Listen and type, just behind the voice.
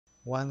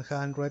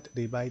100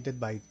 divided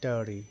by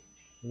 30.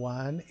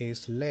 1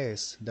 is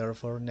less,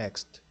 therefore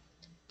next.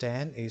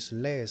 10 is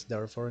less,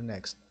 therefore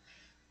next.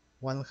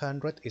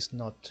 100 is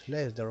not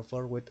less,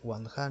 therefore with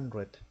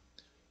 100.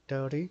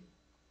 30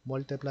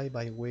 multiplied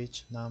by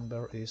which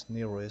number is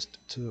nearest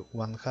to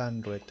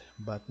 100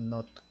 but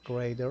not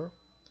greater.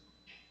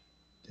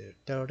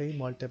 30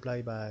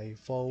 multiplied by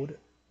 4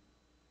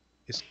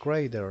 is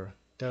greater.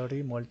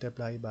 30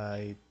 multiplied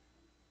by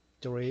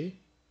 3,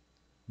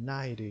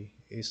 90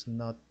 is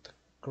not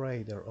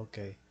greater.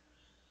 Okay.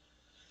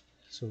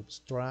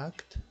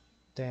 Subtract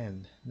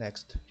 10.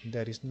 Next,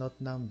 there is not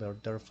number,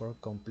 therefore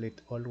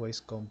complete. Always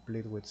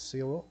complete with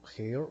 0,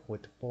 here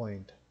with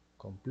point.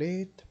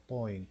 Complete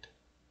point.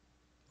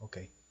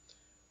 Okay.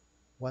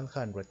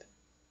 100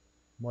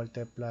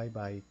 multiplied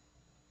by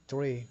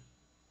 3.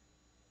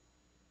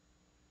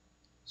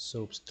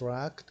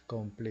 Subtract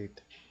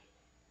complete.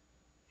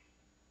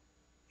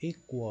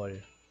 Equal.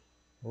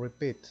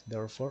 Repeat,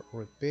 therefore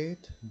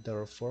repeat,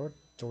 therefore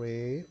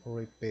 3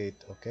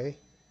 repeat. Okay.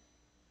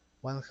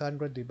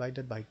 100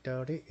 divided by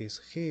 30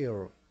 is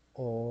here,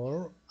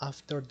 or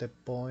after the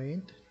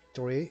point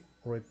 3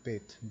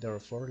 repeat,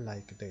 therefore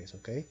like this.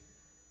 Okay,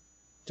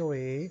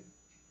 3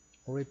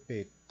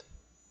 repeat,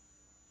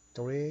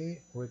 3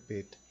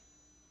 repeat.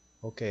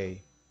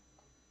 Okay,